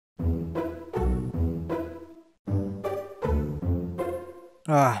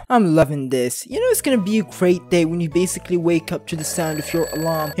I'm loving this. You know, it's gonna be a great day when you basically wake up to the sound of your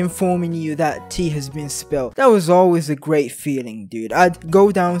alarm informing you that tea has been spilled. That was always a great feeling, dude. I'd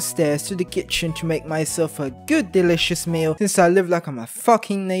go downstairs to the kitchen to make myself a good delicious meal, since I live like I'm a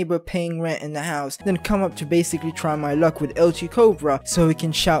fucking neighbor paying rent in the house, then come up to basically try my luck with LG Cobra so he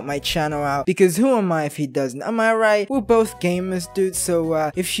can shout my channel out, because who am I if he doesn't? Am I right? We're both gamers, dude,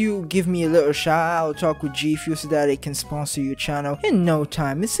 so if you give me a little shout out, I'll talk with G Fuel so that it can sponsor your channel in no time.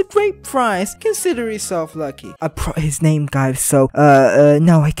 It's a great price. Consider yourself lucky. I brought his name, guys, so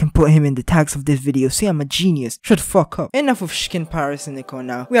now I can put him in the tags of this video. See, I'm a genius. Shut the fuck up. Enough of Shkin Parasinico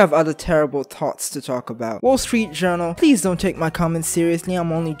now. We have other terrible thoughts to talk about. Wall Street Journal, please don't take my comments seriously.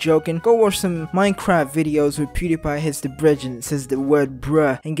 I'm only joking. Go watch some Minecraft videos where PewDiePie hits the bridge and says the word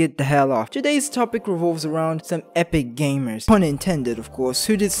bruh and get the hell off. Today's topic revolves around some epic gamers, pun intended of course,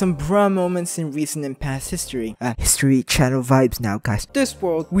 who did some bruh moments in recent and past history. History Channel vibes now, guys. This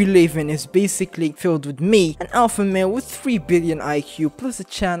world we live in is basically filled with me, an alpha male with 3 billion IQ, plus a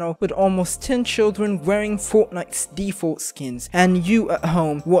channel with almost 10 children wearing Fortnite's default skins, and you at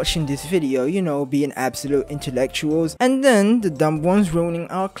home watching this video, you know, being absolute intellectuals, and then the dumb ones ruining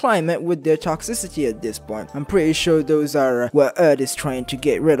our climate with their toxicity at this point. I'm pretty sure those are what Earth is trying to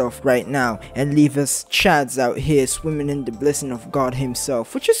get rid of right now, and leave us chads out here swimming in the blessing of God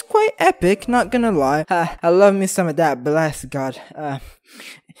himself, which is quite epic, not gonna lie. I love me some of that, bless God.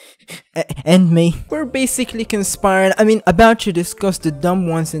 And me. We're basically about to discuss the dumb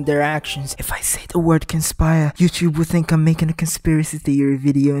ones and their actions. If I say the word conspire, YouTube will think I'm making a conspiracy theory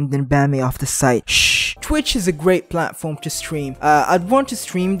video and then ban me off the site. Shh. Twitch is a great platform to stream. I'd want to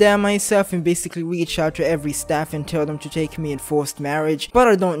stream there myself and basically reach out to every staff and tell them to take me in forced marriage, but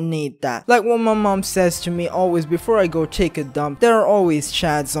I don't need that. Like what my mom says to me always before I go take a dump, there are always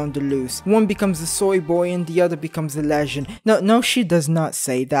chads on the loose. One becomes a soy boy and the other becomes a legend. No, she does not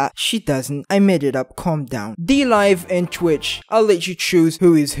say that. She doesn't. I made it up. Calm down. D-Live and Twitch. I'll let you choose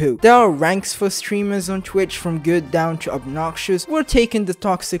who is who. There are ranks for streamers on Twitch, from good down to obnoxious. We're taking the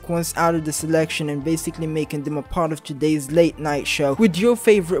toxic ones out of the selection and basically making them a part of today's late night show with your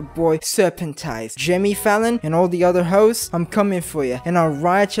favorite boy Cerpentiz, Jimmy Fallon, and all the other hosts. I'm coming for you, and I'll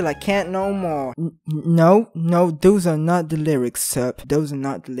ride till I can't no more. No, those are not the lyrics, Serp. Those are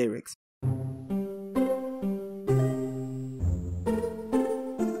not the lyrics.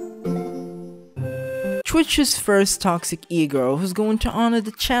 Twitch's first toxic e-girl who's going to honor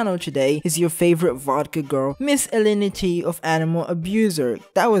the channel today is your favorite vodka girl, Miss Elinity of Animal Abuser.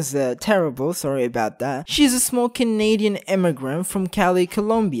 That was terrible, sorry about that. She's a small Canadian immigrant from Cali,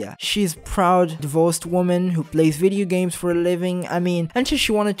 Colombia. She's a proud, divorced woman who plays video games for a living. I mean, until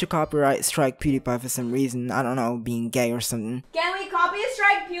she wanted to copyright strike PewDiePie for some reason, I don't know, being gay or something. Can we copy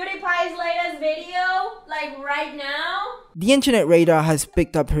strike PewDiePie's latest video? Like right now? The internet radar has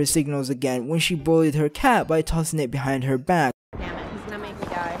picked up her signals again when she bullied her cat by tossing it behind her back. Damn it, he's gonna make me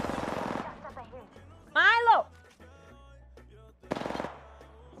die. Milo!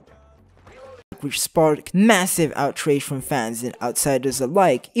 Which sparked massive outrage from fans and outsiders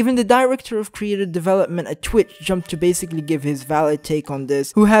alike. Even the director of creative development at Twitch jumped to basically give his valid take on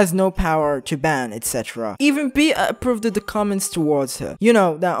this, who has no power to ban, etc. Even Ptchz approved of the comments towards her. You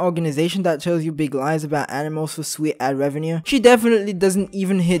know, that organization that tells you big lies about animals for sweet ad revenue? She definitely doesn't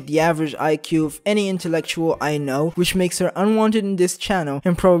even hit the average IQ of any intellectual I know, which makes her unwanted in this channel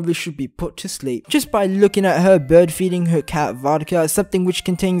and probably should be put to sleep. Just by looking at her bird feeding her cat vodka, something which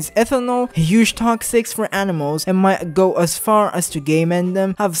contains ethanol, a huge toxics for animals, and might go as far as to game end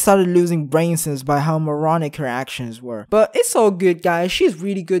them, have started losing brain cells by how moronic her actions were. But it's all good, guys. She's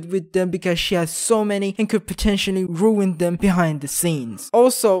really good with them because she has so many and could potentially ruin them behind the scenes.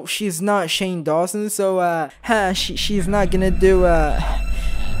 Also, she's not Shane Dawson, so she's not gonna do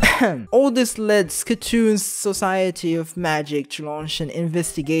all this led Splatoon's Society of Magic to launch an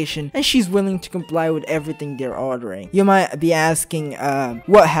investigation, and she's willing to comply with everything they're ordering. You might be asking,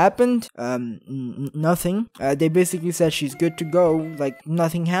 what happened? Nothing. They basically said she's good to go, like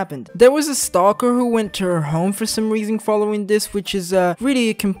nothing happened. There was a stalker who went to her home for some reason following this, which is really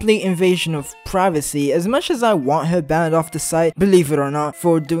a complete invasion of privacy. As much as I want her banned off the site, believe it or not,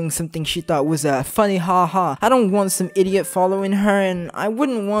 for doing something she thought was a funny haha, I don't want some idiot following her, and I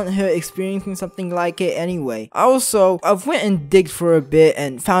wouldn't want want her experiencing something like it anyway. Also, I've went and digged for a bit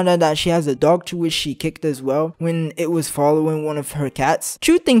and found out that she has a dog to which she kicked as well when it was following one of her cats.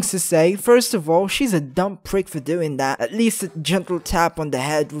 Two things to say. First of all, she's a dumb prick for doing that. At least a gentle tap on the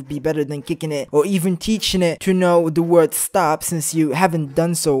head would be better than kicking it or even teaching it to know the word stop, since you haven't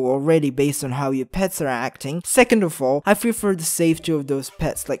done so already based on how your pets are acting. Second of all, I feel for the safety of those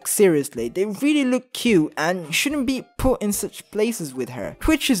pets. Like seriously, they really look cute and shouldn't be put in such places with her.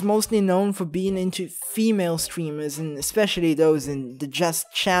 Twitch is mostly known for being into female streamers, and especially those in the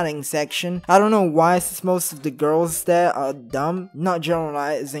just chatting section. I don't know why, since most of the girls there are dumb. Not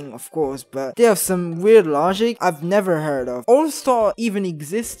generalizing, of course, but they have some weird logic I've never heard of or thought even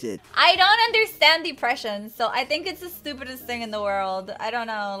existed. I don't understand depression, so I think it's the stupidest thing in the world. I don't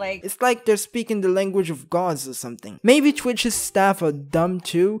know, like... It's like they're speaking the language of gods or something. Maybe Twitch's staff are dumb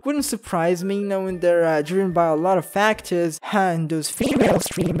too. Wouldn't surprise me knowing they're driven by a lot of factors, and those female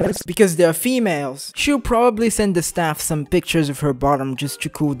streamers, because they're females. She'll probably send the staff some pictures of her bottom just to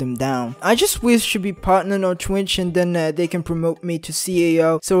cool them down. I just wish she'd be partnered on Twitch and then they can promote me to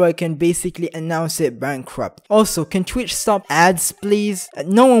CEO so I can basically announce it bankrupt. Also, can Twitch stop ads please?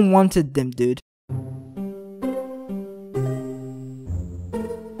 No one wanted them, dude.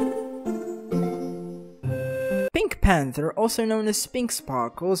 Panther, also known as Pink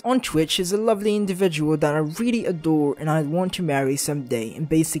Sparkles, on Twitch is a lovely individual that I really adore and I'd want to marry someday and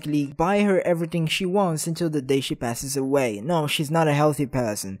basically buy her everything she wants until the day she passes away. No, she's not a healthy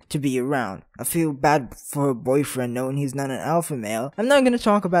person to be around. I feel bad for her boyfriend knowing he's not an alpha male. I'm not gonna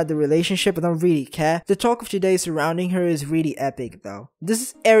talk about the relationship, I don't really care. The talk of today surrounding her is really epic though. This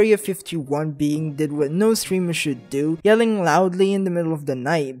is Area 51 being did what no streamer should do, yelling loudly in the middle of the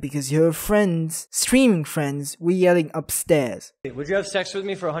night because her friends, streaming friends, were yelling upstairs. Would you have sex with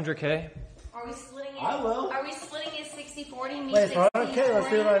me for 100K? Are we splitting it? I will. Are we splitting it 60-40? Me Wait, 60, for 100K, let's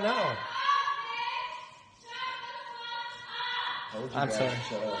do it right now. I'm sorry.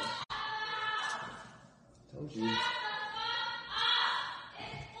 Shut up. Told you.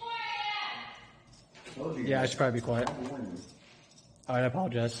 Told you. Yeah, I should probably be quiet. Alright, I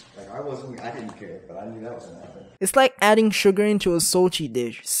apologize. Like I didn't care, but I knew that was gonna happen. It's like adding sugar into a salty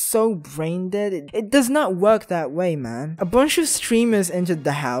dish. So brain dead. It does not work that way, man. A bunch of streamers entered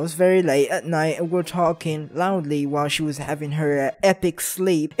the house very late at night and were talking loudly while she was having her epic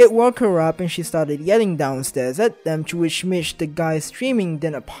sleep. It woke her up and she started yelling downstairs at them, to which Mitch, the guy streaming,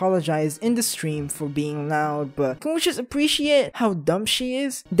 then apologized in the stream for being loud. But can we just appreciate how dumb she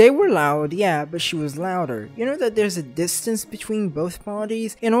is? They were loud, yeah, but she was louder. You know that there's a distance between both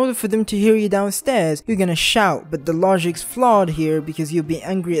parties? In order for them to hear you downstairs, you're gonna shout, but the logic's flawed here because you'll be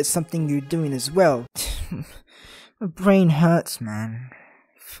angry at something you're doing as well. My brain hurts, man.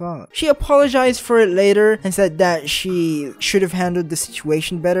 Fuck. She apologized for it later and said that she should have handled the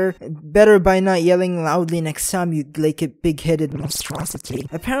situation better by not yelling loudly next time, you like a big-headed monstrosity.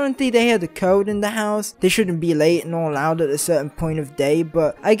 Apparently they had a code in the house. They shouldn't be late and all loud at a certain point of day,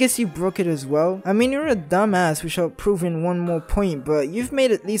 but I guess you broke it as well. I mean, you're a dumbass, which I'll prove in one more point, but you've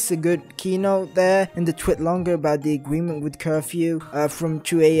made at least a good keynote there in the twit longer about the agreement with curfew from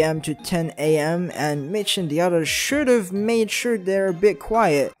 2 AM to 10 AM, and Mitch and the others should have made sure they're a bit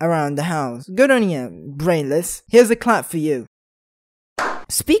quiet around the house. Good on you, brainless. Here's a clap for you.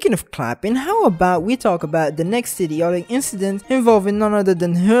 Speaking of clapping, how about we talk about the next idiotic incident involving none other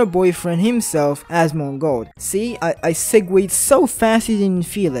than her boyfriend himself, Asmongold. See, I segued so fast you didn't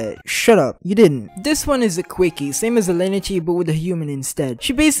feel it. Shut up, you didn't. This one is a quickie, same as Alenity but with a human instead.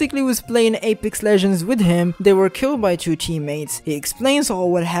 She basically was playing Apex Legends with him, they were killed by two teammates. He explains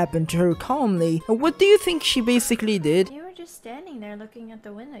all what happened to her calmly, and what do you think she basically did? You were just standing there looking at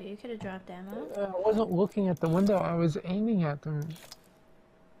the window. You could have dropped ammo. I wasn't looking at the window, I was aiming at them.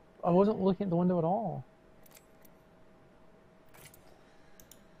 I wasn't looking at the window at all.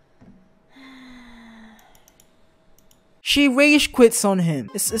 She rage quits on him.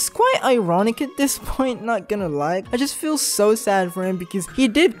 It's quite ironic at this point, not gonna lie. I just feel so sad for him because he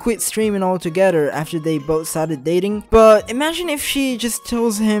did quit streaming altogether after they both started dating. But imagine if she just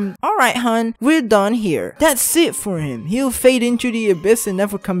tells him, alright hun, we're done here. That's it for him. He'll fade into the abyss and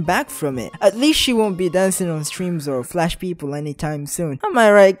never come back from it. At least she won't be dancing on streams or flash people anytime soon. Am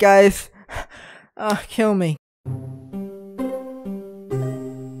I right, guys? Kill me.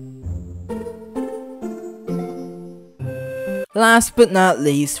 Last but not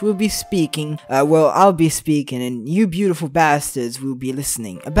least, we'll be speaking, I'll be speaking and you beautiful bastards will be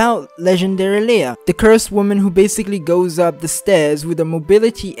listening about legendary Leah, the cursed woman who basically goes up the stairs with a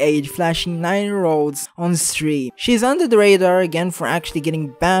mobility aid flashing 9-year-olds on stream. She's under the radar again for actually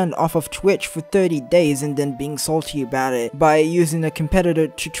getting banned off of Twitch for 30 days and then being salty about it by using a competitor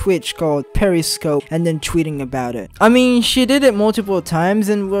to Twitch called Periscope and then tweeting about it. I mean, she did it multiple times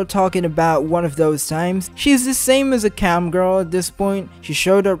and we're talking about one of those times. She's the same as a cam girl at this point. She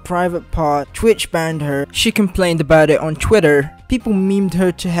showed her private part, Twitch banned her, she complained about it on Twitter, people memed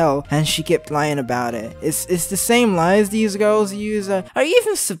her to hell, and she kept lying about it. It's the same lies these girls use. Are you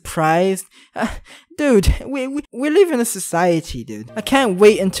even surprised? Dude, we live in a society, dude. I can't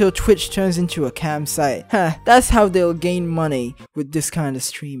wait until Twitch turns into a cam site. That's how they'll gain money with this kind of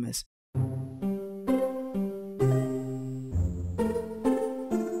streamers.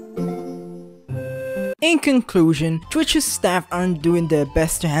 In conclusion, Twitch's staff aren't doing their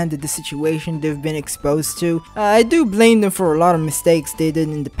best to handle the situation they've been exposed to. I do blame them for a lot of mistakes they did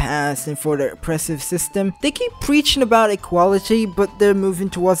in the past and for their oppressive system. They keep preaching about equality, but they're moving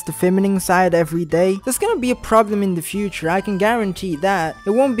towards the feminine side every day. There's gonna be a problem in the future, I can guarantee that.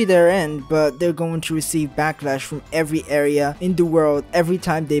 It won't be their end, but they're going to receive backlash from every area in the world every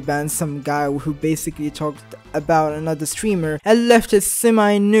time they ban some guy who basically talked about another streamer and left his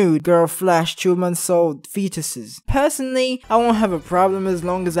semi-nude girl flash 2-month-old fetuses. Personally, I won't have a problem as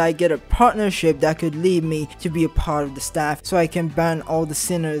long as I get a partnership that could lead me to be a part of the staff so I can ban all the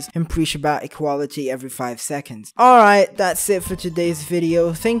sinners and preach about equality every 5 seconds. Alright, that's it for today's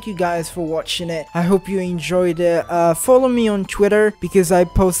video. Thank you guys for watching it. I hope you enjoyed it. Follow me on Twitter because I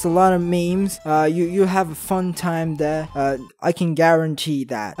post a lot of memes. You'll have a fun time there. I can guarantee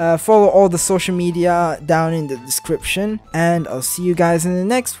that. Follow all the social media down in the description, and I'll see you guys in the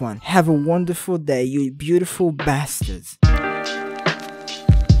next one. Have a wonderful day, you beautiful bastards.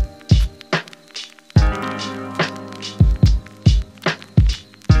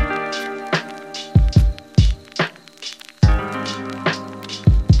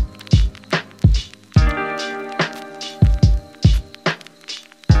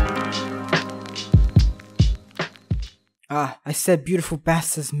 I said beautiful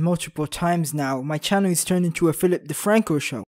bastards multiple times now. My channel is turned into a Philip DeFranco show.